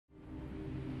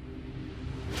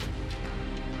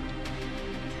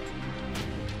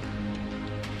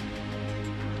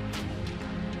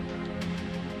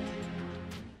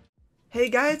Hey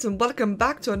guys, and welcome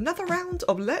back to another round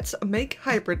of Let's Make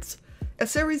Hybrids, a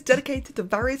series dedicated to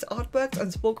various artworks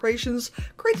and sport creations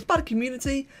created by the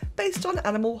community based on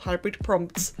animal hybrid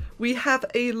prompts. We have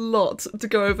a lot to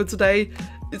go over today.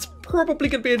 It's probably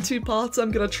going to be in two parts.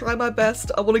 I'm going to try my best.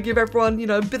 I want to give everyone,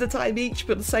 a bit of time each,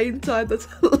 but at the same time, there's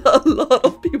a lot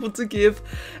of people to give.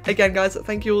 Again, guys,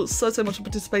 thank you all so much for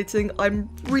participating. I'm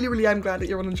really glad that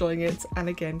you're all enjoying it. And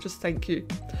again, just thank you.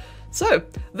 So,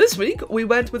 this week we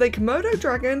went with a Komodo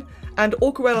dragon and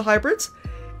Orca hybrids.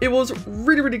 It was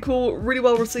really cool, really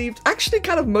well received. Actually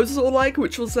kind of mosasaur-like,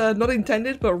 which was not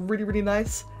intended, but really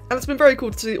nice. And it's been very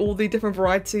cool to see all the different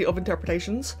variety of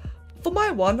interpretations. For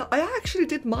my one, I actually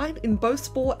did mine in both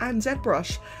Spore and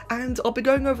ZBrush, and I'll be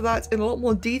going over that in a lot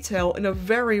more detail in a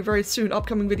very soon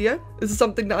upcoming video. This is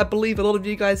something that I believe a lot of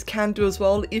you guys can do as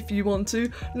well if you want to,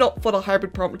 not for the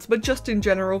hybrid prompts, but just in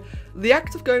general. The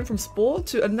act of going from Spore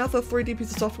to another 3D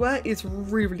piece of software is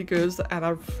really good, and I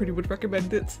really would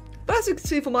recommend it. But as you can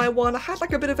see for my one, I had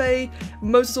like a bit of a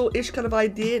mosasaur-ish kind of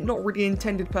idea, not really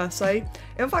intended per se.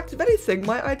 In fact, if anything,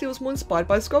 my idea was more inspired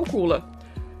by Skullcrawler,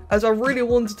 as I really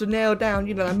wanted to nail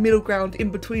down, that middle ground in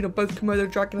between of both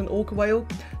Komodo dragon and Orca whale.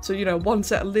 So, one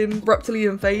set of limb,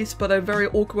 reptilian face, but a very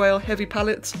Orca whale heavy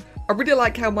palette. I really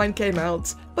like how mine came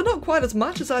out, but not quite as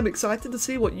much as I'm excited to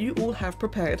see what you all have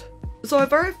prepared. So our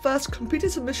very first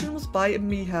completed submission was by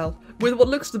Michal, with what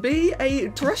looks to be a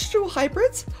terrestrial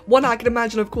hybrid, one I can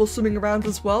imagine of course swimming around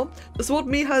as well. So what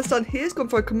Michal has done here is gone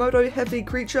for a Komodo heavy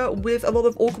creature with a lot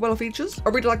of Orca whale features. I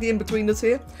really like the in-betweeners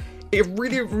here. It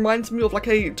really reminds me of like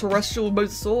a terrestrial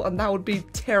mosasaur, and that would be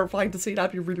terrifying to see.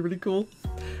 That'd be really cool.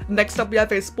 Next up we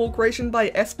have a spore creation by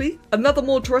SB, another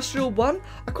more terrestrial one.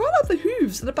 I quite like the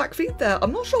hooves and the back feet there.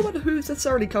 I'm not sure where the hooves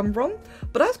necessarily come from,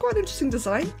 but that's quite an interesting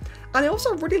design. And I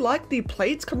also really like the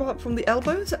plates coming up from the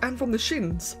elbows and from the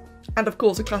shins. And of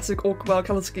course a classic Orca whale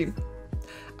colour scheme.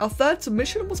 Our third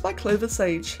submission was by Clover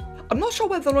Sage. I'm not sure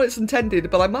whether or not it's intended,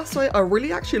 but I must say I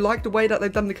really actually like the way that they've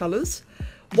done the colours.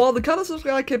 While the colours look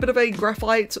like a bit of a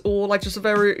graphite or like just a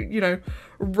very,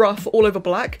 rough all over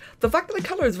black, the fact that the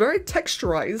colour is very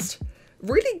texturised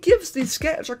really gives the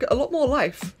sketch like a lot more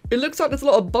life. It looks like there's a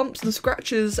lot of bumps and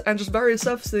scratches and just various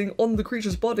surfacing on the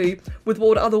creature's body with what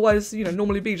would otherwise,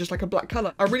 normally be just like a black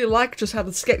colour. I really like just how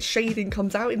the sketch shading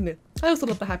comes out in it. I also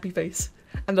love the happy face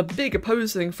and the big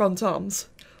opposing front arms.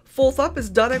 Fourth up is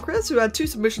Dino Chris, who had two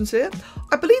submissions here.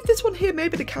 I believe this one here may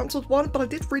be the cancelled one, but I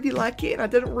did really like it and I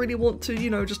didn't really want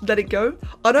to, just let it go.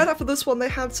 I know that for this one they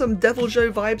had some Devil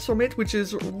Joe vibes from it, which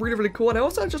is really cool, and I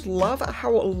also just love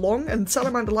how long and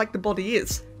salamander-like the body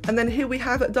is. And then here we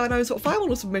have Dino's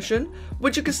final submission,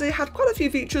 which you can see had quite a few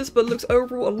features, but looks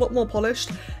overall a lot more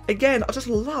polished. Again, I just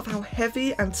love how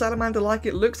heavy and salamander-like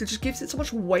it looks. It just gives it so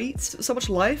much weight, so much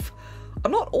life.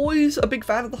 I'm not always a big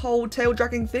fan of the whole tail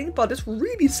dragging thing, but this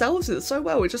really sells it so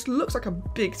well. It just looks like a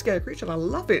big scary creature and I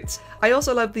love it. I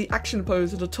also love the action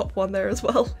pose in the top one there as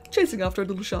well, chasing after a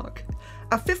little shark.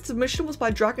 Our fifth submission was by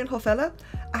Dragon Hofella,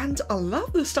 and I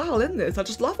love the style in this. I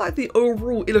just love like the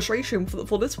overall illustration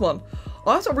for this one.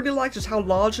 I also really like just how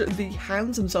large the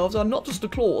hands themselves are, not just the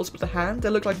claws, but the hand. They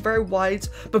look like very wide,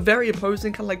 but very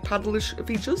opposing, kind of like paddle-ish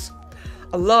features.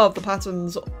 I love the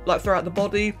patterns like throughout the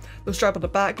body, the stripe on the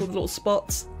back, all the little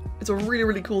spots. It's a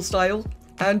really cool style.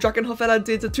 And Dragon Hofella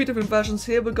did two different versions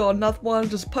here. We've got another one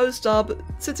just posed up,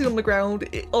 sitting on the ground.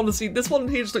 Honestly, this one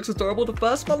here just looks adorable. The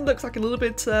first one looks like a little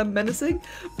bit menacing,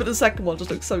 but the second one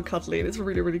just looks so cuddly and it's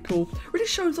really cool. Really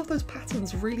shows off those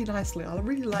patterns really nicely. I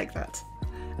really like that.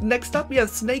 Next up we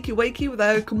have Snakey Wakey with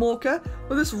our Komorka,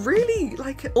 with this really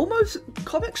like almost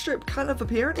comic strip kind of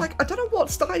appearance. Like I don't know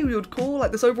what style you would call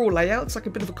like this overall layout. It's like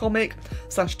a bit of a comic /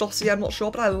 dossier, I'm not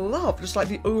sure, but I love just like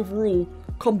the overall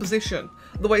composition,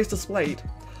 the way it's displayed.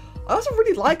 I also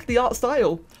really like the art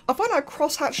style. I find that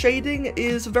crosshatch shading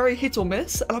is very hit or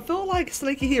miss, and I feel like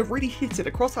Snakey here really hit it.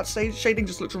 The crosshatch shading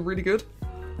just looks really good.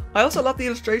 I also love the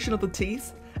illustration of the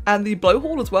teeth and the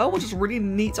blowhole as well, which is a really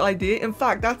neat idea. In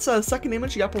fact, that's a second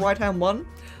image, the upper right hand one.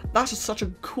 That's just such a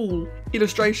cool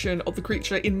illustration of the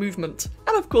creature in movement.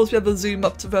 And of course we have the zoom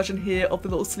up to version here of the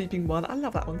little sleeping one. I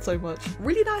love that one so much.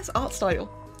 Really nice art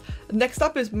style. Next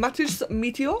up is Matus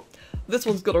Meteor. This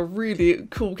one's got a really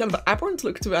cool kind of aberrant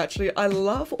look to it actually. I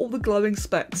love all the glowing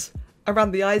specks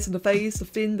around the eyes and the face, the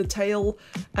fin, the tail,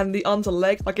 and the arms and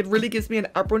legs. Like it really gives me an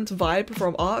aberrant vibe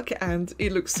from Ark, and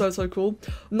it looks so cool.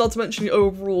 Not to mention the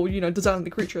overall, design of the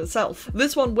creature itself.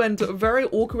 This one went very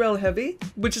Orca whale heavy,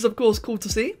 which is of course cool to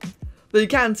see. Though you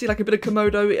can see like a bit of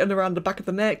Komodo in around the back of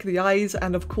the neck, the eyes,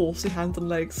 and of course the hands and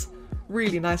legs.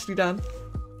 Really nicely done.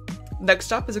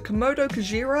 Next up is a Komodo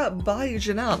Kajira by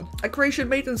Jinan, a creation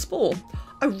made in Spore.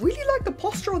 I really like the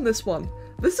posture on this one.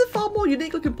 This is a far more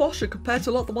unique looking posture compared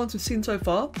to a lot of the ones we've seen so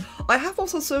far. I have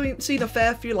also seen a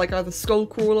fair few like either skull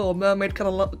crawler or mermaid kind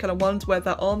of ones where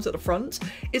their arms at the front.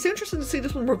 It's interesting to see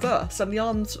this one reverse and the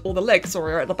arms, or the legs,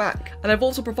 sorry, are at the back. And I've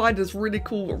also provided this really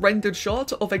cool rendered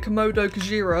shot of a Komodo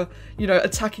Kajira, you know,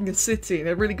 attacking a city, and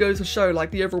it really goes to show like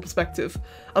the overall perspective.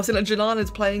 I've seen that Janan is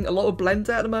playing a lot of Blender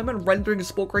at the moment, rendering his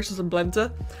sport creations in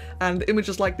Blender, and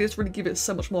images like this really give it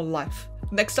so much more life.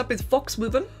 Next up is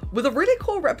Foxwithen, with a really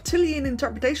cool reptilian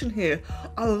interpretation here.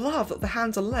 I love the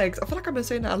hands and legs. I feel like I've been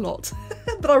saying that a lot,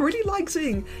 but I really like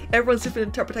seeing everyone's different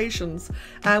interpretations.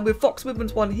 And with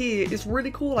Foxwithen's one here, it's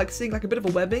really cool, like seeing like a bit of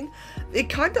a webbing. It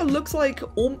kind of looks like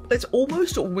it's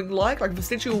almost wing-like, like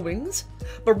vestigial wings,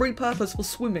 but repurposed for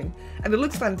swimming, and it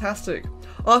looks fantastic.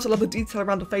 I also love the detail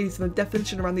around the face and the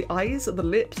definition around the eyes, the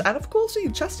lips, and of course the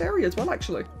chest area as well,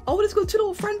 actually. Oh, and it's got two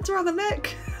little friends around the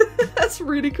neck. That's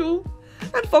really cool.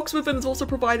 And Foxwithen has also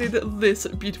provided this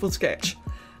beautiful sketch.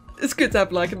 It's good to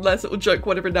have like a nice little joke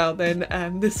one every now and then,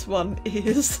 and this one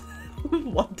is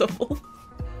wonderful.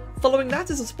 Following that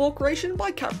is a sport creation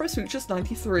by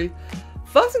Capra93.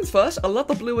 First things first, I love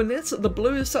the blue in this. The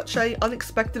blue is such a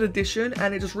unexpected addition,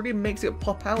 and it just really makes it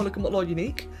pop out and look a lot more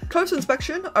unique. Close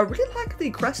inspection, I really like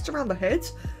the crest around the head.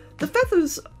 The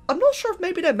feathers, I'm not sure if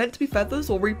maybe they're meant to be feathers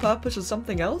or repurposed as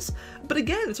something else, but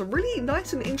again, it's a really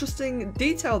nice and interesting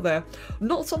detail there.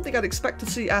 Not something I'd expect to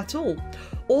see at all.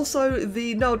 Also,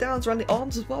 the nail downs around the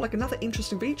arms as well, like another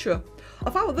interesting feature.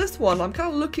 I found with this one, I'm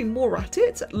kind of looking more at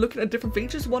it, looking at different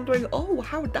features, wondering, oh,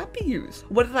 how would that be used?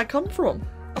 Where did that come from?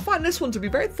 I find this one to be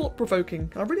very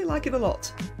thought-provoking. I really like it a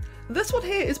lot. This one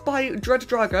here is by Dread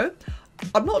Drago.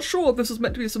 I'm not sure if this was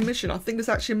meant to be a submission. I think this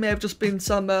actually may have just been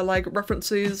some like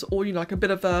references or, you know, like a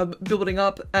bit of building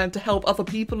up and to help other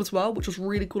people as well, which was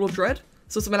really cool of Dread.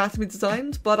 So some anatomy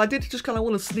designs, but I did just kind of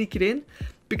want to sneak it in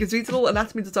because these little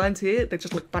anatomy designs here, they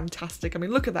just look fantastic. I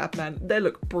mean, look at that, man. They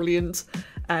look brilliant.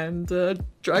 And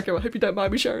Drago, I hope you don't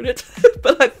mind me sharing it,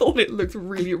 but I thought it looked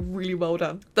really, really well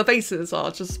done. The faces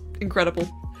are just incredible.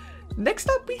 Next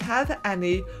up we have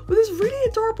Annie with this really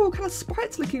adorable kind of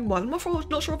sprite looking one. I'm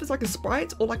not sure if it's like a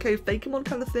sprite or like a Fakemon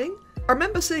kind of thing. I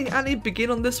remember seeing Annie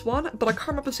begin on this one, but I can't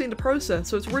remember seeing the process,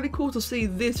 so it's really cool to see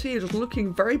this here just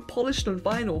looking very polished and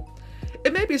final.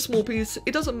 It may be a small piece,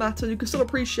 it doesn't matter, you can still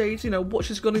appreciate, you know, what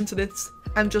she's gone into this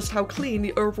and just how clean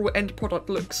the overall end product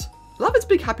looks. I love its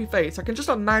big happy face. I can just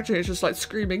imagine it's just like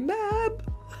screaming, Mab!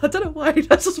 I don't know why,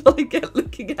 that's just what I get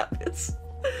looking at this.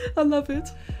 I love it.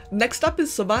 Next up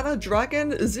is Savannah Dragon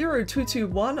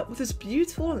 0221 with this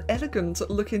beautiful and elegant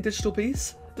looking digital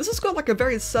piece. This has got like a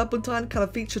very serpentine kind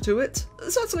of feature to it.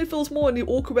 It certainly feels more in the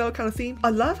Orca kind of theme.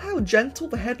 I love how gentle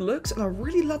the head looks, and I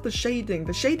really love the shading.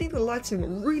 The shading and the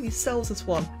lighting really sells this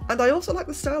one. And I also like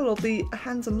the style of the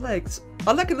hands and legs.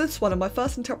 I like this one, and my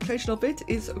first interpretation of it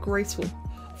is graceful.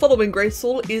 Following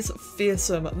graceful is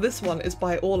fearsome. This one is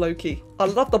by Oreloki. I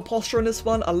love the posture in this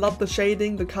one. I love the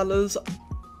shading, the colours.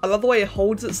 I love the way it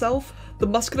holds itself. The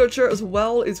musculature as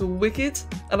well is wicked.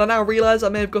 And I now realise I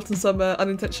may have gotten some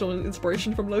unintentional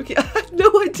inspiration from Loki. I had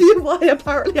no idea why.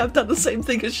 Apparently I've done the same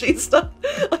thing as she's done.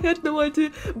 I had no idea.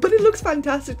 But it looks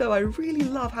fantastic though. I really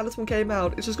love how this one came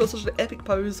out. It's just got such an epic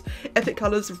pose, epic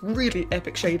colours, really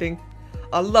epic shading.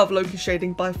 I love Loki's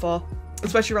shading by far.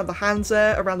 Especially around the hands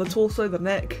there, around the torso, the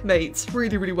neck. Mate,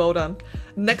 really, really well done.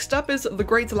 Next up is the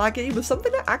Great Laggy with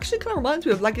something that actually kind of reminds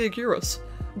me of Lagiagurus.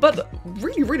 But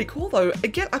really, really cool though.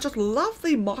 Again, I just love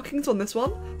the markings on this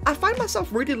one. I find myself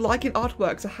really liking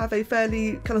artworks that have a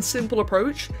fairly kind of simple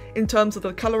approach in terms of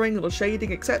the colouring or the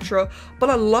shading, etc. But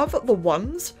I love the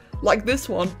ones, like this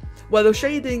one, where the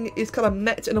shading is kind of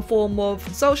met in a form of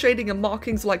cell shading and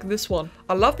markings like this one.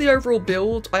 I love the overall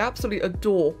build. I absolutely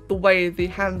adore the way the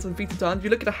hands and feet are done. If you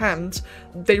look at the hands,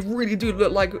 they really do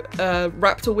look like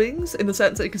raptor wings in the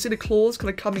sense that you can see the claws kind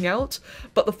of coming out,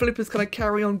 but the flippers kind of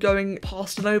carry on going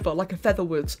past and over like a feather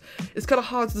would. It's kind of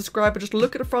hard to describe, but just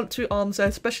look at the front two arms there,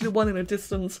 especially the one in the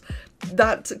distance.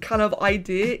 That kind of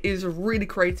idea is really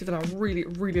creative and I really,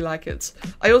 really like it.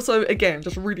 I also, again,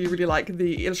 just really, really like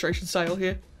the illustration style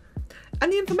here.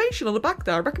 And the information on the back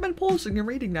there, I recommend pausing and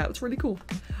reading that, it's really cool.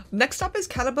 Next up is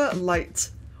Caliber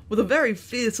Light, with a very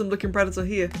fearsome looking predator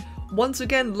here. Once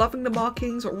again, loving the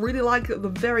markings, really like the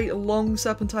very long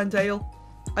serpentine tail.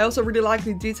 I also really like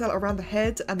the detail around the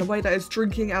head and the way that it's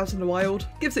drinking out in the wild.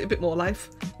 Gives it a bit more life.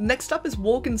 Next up is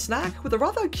Walking Snack with a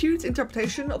rather cute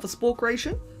interpretation of a spore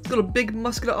creation. It's got a big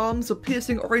muscular arms with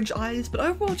piercing orange eyes, but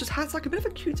overall just has like a bit of a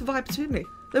cute vibe to me.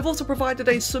 They've also provided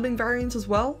a swimming variant as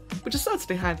well, which is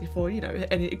certainly handy for, you know,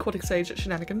 any aquatic stage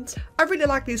shenanigans. I really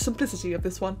like the simplicity of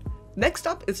this one. Next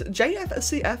up is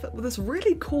JFCF with this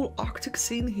really cool Arctic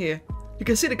scene here. You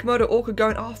can see the Komodo Orca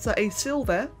going after a seal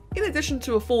there, in addition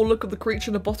to a full look of the creature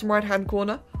in the bottom right hand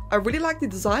corner. I really like the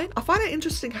design. I find it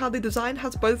interesting how the design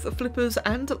has both flippers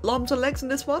and arms and legs in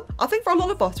this one. I think for a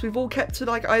lot of us, we've all kept to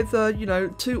like either, you know,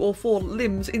 2 or 4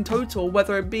 limbs in total,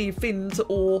 whether it be fins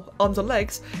or arms and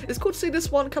legs. It's cool to see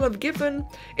this one kind of given,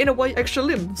 in a way, extra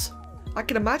limbs. I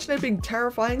can imagine it being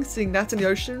terrifying seeing that in the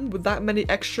ocean with that many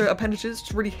extra appendages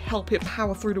to really help it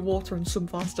power through the water and swim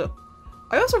faster.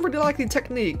 I also really like the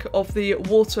technique of the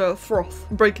water froth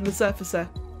breaking the surface there.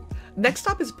 Next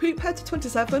up is Poophead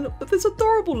 27 with this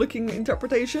adorable looking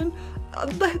interpretation.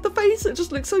 The face, it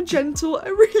just looks so gentle. I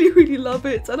really love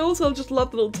it, and also I just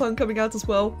love the little tongue coming out as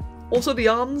well. Also the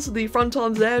arms, the front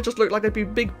arms there just look like they'd be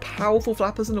big powerful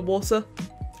flappers in the water,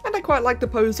 and I quite like the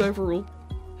pose overall.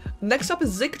 Next up is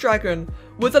Zik Dragon,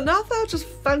 with another just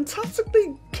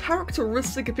fantastically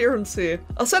characteristic appearance here.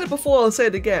 I said it before, I'll say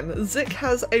it again. Zik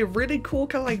has a really cool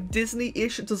kind of like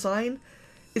Disney-ish design.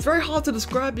 It's very hard to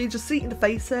describe, you just see it in the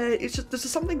face there. There's just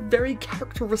something very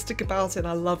characteristic about it, and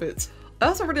I love it. I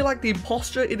also really like the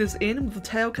posture it is in, with the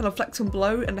tail kind of flexing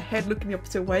below and the head looking the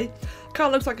opposite way. Kind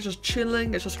of looks like it's just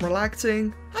chilling, it's just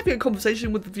relaxing, having a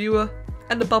conversation with the viewer,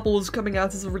 and the bubbles coming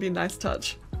out is a really nice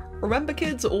touch. Remember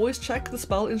kids, always check the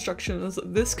spell instructions.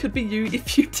 This could be you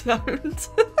if you don't.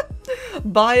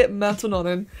 By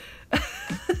Matononin.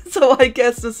 So I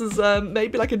guess this is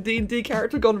maybe like a D&D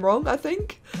character gone wrong, I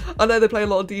think. I know they play a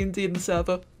lot of D&D in the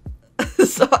server.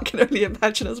 So I can only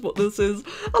imagine that's what this is.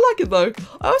 I like it though.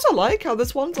 I also like how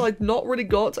this one's like not really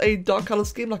got a dark colour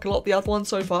scheme like a lot of the other ones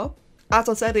so far. As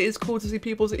I said, it is cool to see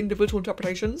people's individual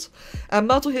interpretations. And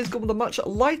Myrtle here's gone with a much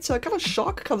lighter kind of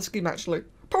shark colour scheme actually.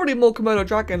 Probably more Komodo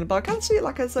dragon, but I can see it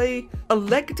like as a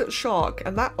legged shark,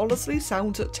 and that honestly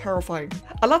sounds terrifying.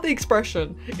 I love the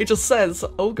expression. It just says,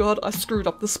 oh god, I screwed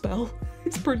up the spell.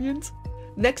 It's brilliant.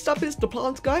 Next up is the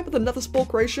plant guy with another spore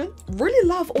creation. Really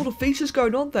love all the features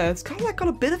going on there. It's kind of like got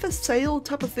a bit of a sail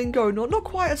type of thing going on. Not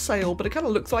quite a sail, but it kind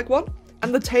of looks like one.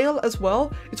 And the tail as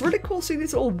well. It's really cool seeing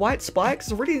these little white spikes.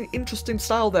 It's a really interesting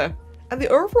style there. And the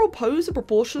overall pose and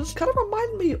proportions kind of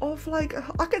remind me of like,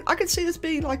 I can see this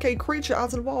being like a creature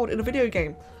out in the wild in a video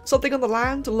game. Something on the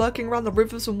land, lurking around the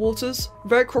rivers and waters,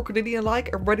 very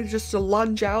crocodilian-like and ready just to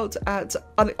lunge out at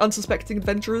unsuspecting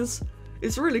adventurers.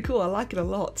 It's really cool, I like it a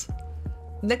lot.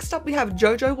 Next up we have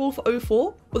Jojo Wolf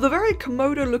 04, with a very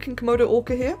Komodo-looking Komodo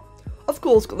Orca here. Of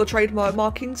course, got the trademark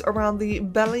markings around the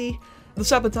belly, the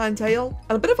serpentine tail,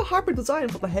 and a bit of a hybrid design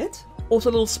for the head. Also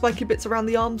little spiky bits around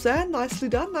the arms there, nicely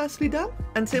done, nicely done.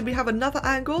 And here we have another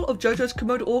angle of Jojo's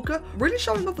Komodo Orca, really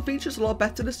showing off the features a lot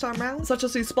better this time around, such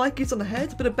as these spikies on the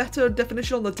head, a bit of better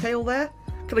definition on the tail there,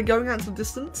 kind of going out into the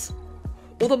distance.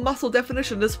 All the muscle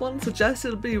definition this one suggests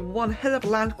it'll be one hell of a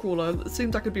land crawler that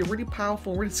seems like it'd be really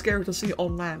powerful and really scary to see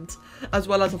on land, as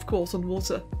well as of course on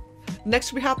water.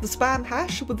 Next we have the Spam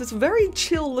Hash with this very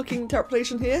chill looking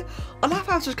interpretation here. I love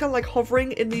how it's just kind of like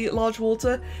hovering in the large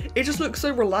water. It just looks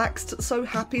so relaxed, so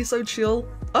happy, so chill.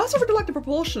 I also really like the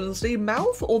proportions. The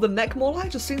mouth, or the neck more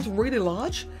like, just seems really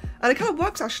large. And it kind of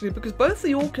works actually because both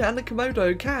the Orca and the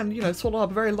Komodo can, you know, swallow up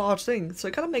a very large thing. So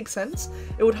it kind of makes sense.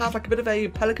 It would have like a bit of a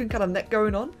pelican kind of neck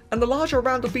going on. And the larger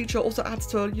rounder feature also adds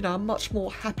to, you know, a much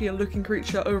more happier looking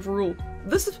creature overall.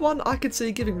 This is one I could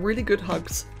see giving really good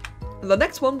hugs. And the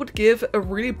next one would give a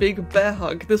really big bear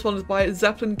hug. This one is by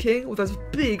Zeppelin King with those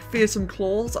big fearsome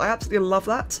claws. I absolutely love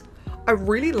that. I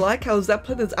really like how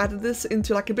Zeppelin has added this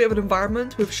into like a bit of an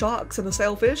environment with sharks and a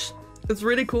sailfish. It's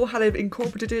really cool how they've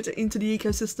incorporated it into the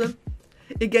ecosystem.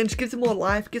 Again, just gives it more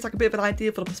life, gives like a bit of an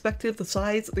idea for the perspective, the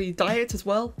size, the diet as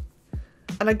well.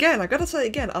 And again, I gotta say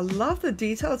again, I love the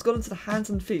detail that's gone into the hands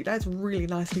and feet. That is really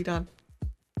nicely done.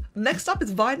 Next up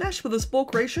is Vinesh with a spore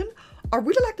creation. I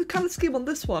really like the colour scheme on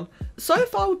this one. So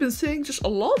far we've been seeing just a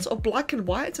lot of black and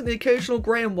white and the occasional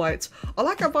grey and white. I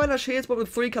like how Vinesh here is went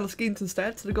with 3 colour schemes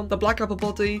instead. So they've got the black upper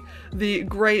body, the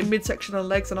grey midsection and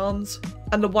legs and arms,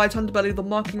 and the white underbelly, the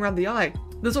marking around the eye.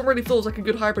 This one really feels like a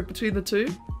good hybrid between the two.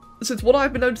 Since what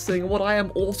I've been noticing, and what I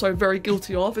am also very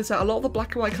guilty of, is that a lot of the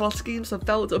black and white colour schemes have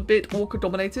felt a bit Orca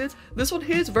dominated. This one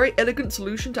here is a very elegant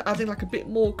solution to adding like a bit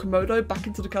more Komodo back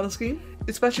into the colour scheme,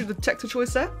 especially the texture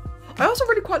choice there. I also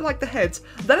really quite like the head.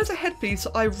 That is a headpiece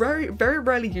I very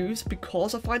rarely use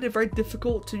because I find it very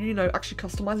difficult to, you know, actually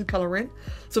customise and colour in.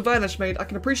 So Vinesh made, I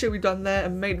can appreciate what you've done there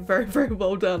and made very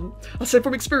well done. I say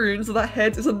from experience that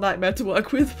head is a nightmare to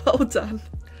work with. Well done.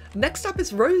 Next up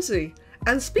is Rosie.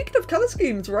 And speaking of colour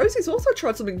schemes, Rosie's also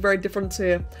tried something very different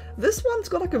here. This one's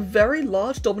got like a very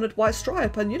large dominant white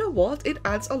stripe, and you know what? It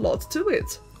adds a lot to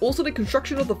it. Also the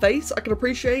construction of the face, I can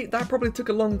appreciate that probably took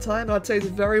a long time and I'd say it's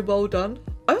very well done.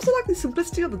 I also like the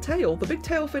simplicity of the tail, the big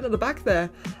tail fin at the back there.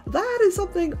 That is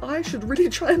something I should really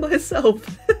try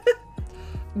myself.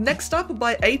 Next up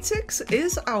by Atix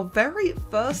is our very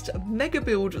first Mega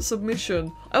Build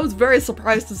submission. I was very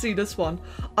surprised to see this one.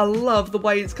 I love the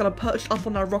way it's kind of perched up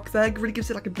on our rock there. It really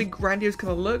gives it like a big grandiose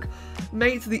kind of look.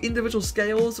 Made to the individual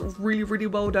scales, really, really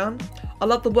well done. I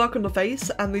love the work on the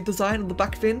face and the design on the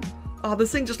back fin.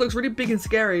 This thing just looks really big and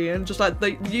scary, and just like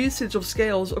the usage of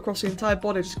scales across the entire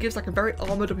body just gives like a very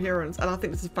armoured appearance, and I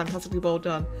think this is fantastically well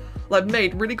done. Like,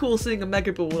 made really cool seeing a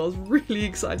Mega Build. I was really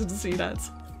excited to see that.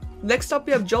 Next up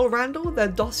we have Joel Randall, their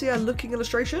dossier looking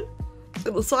illustration. It's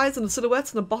got the sides and the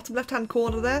silhouettes in the bottom left hand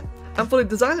corner there. And for the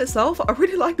design itself, I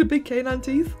really like the big canine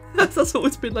teeth. That's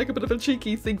always been like a bit of a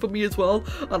cheeky thing for me as well.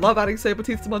 I love adding saber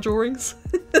teeth to my drawings.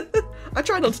 I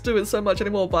try not to do it so much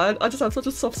anymore, but I just have such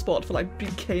a soft spot for like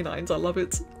big canines. I love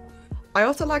it. I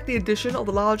also like the addition of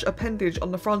the large appendage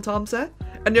on the front arms there.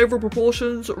 And the overall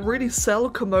proportions really sell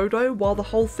Komodo, while the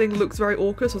whole thing looks very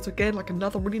Orca, so it's again like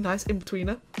another really nice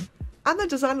in-betweener. And the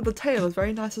design of the tail is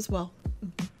very nice as well.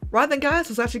 Right then guys,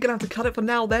 it's actually going to have to cut it for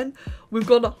now then. We've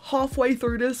gone halfway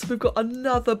through this, we've got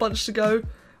another bunch to go.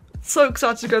 So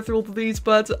excited to go through all of these,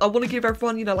 but I want to give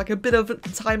everyone, you know, like a bit of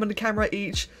time on the camera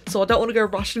each, so I don't want to go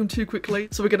rushing them too quickly,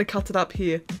 so we're going to cut it up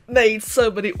here. Made so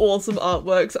many awesome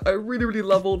artworks, I really, really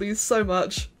love all these so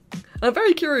much. And I'm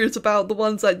very curious about the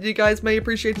ones that you guys may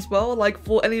appreciate as well, like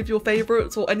for any of your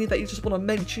favourites or any that you just want to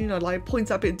mention or like point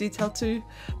out a bit of detail to,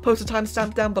 post a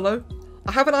timestamp down below.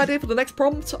 I have an idea for the next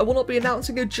prompt. I will not be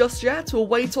announcing it just yet. We'll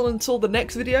wait on until the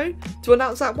next video to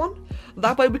announce that one.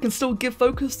 That way we can still give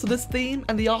focus to this theme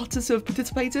and the artists who have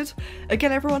participated.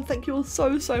 Again, everyone, thank you all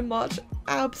so much.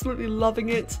 Absolutely loving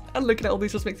it. And looking at all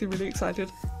these just makes me really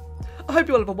excited. I hope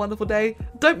you all have a wonderful day.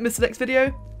 Don't miss the next video,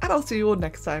 and I'll see you all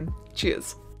next time.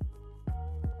 Cheers.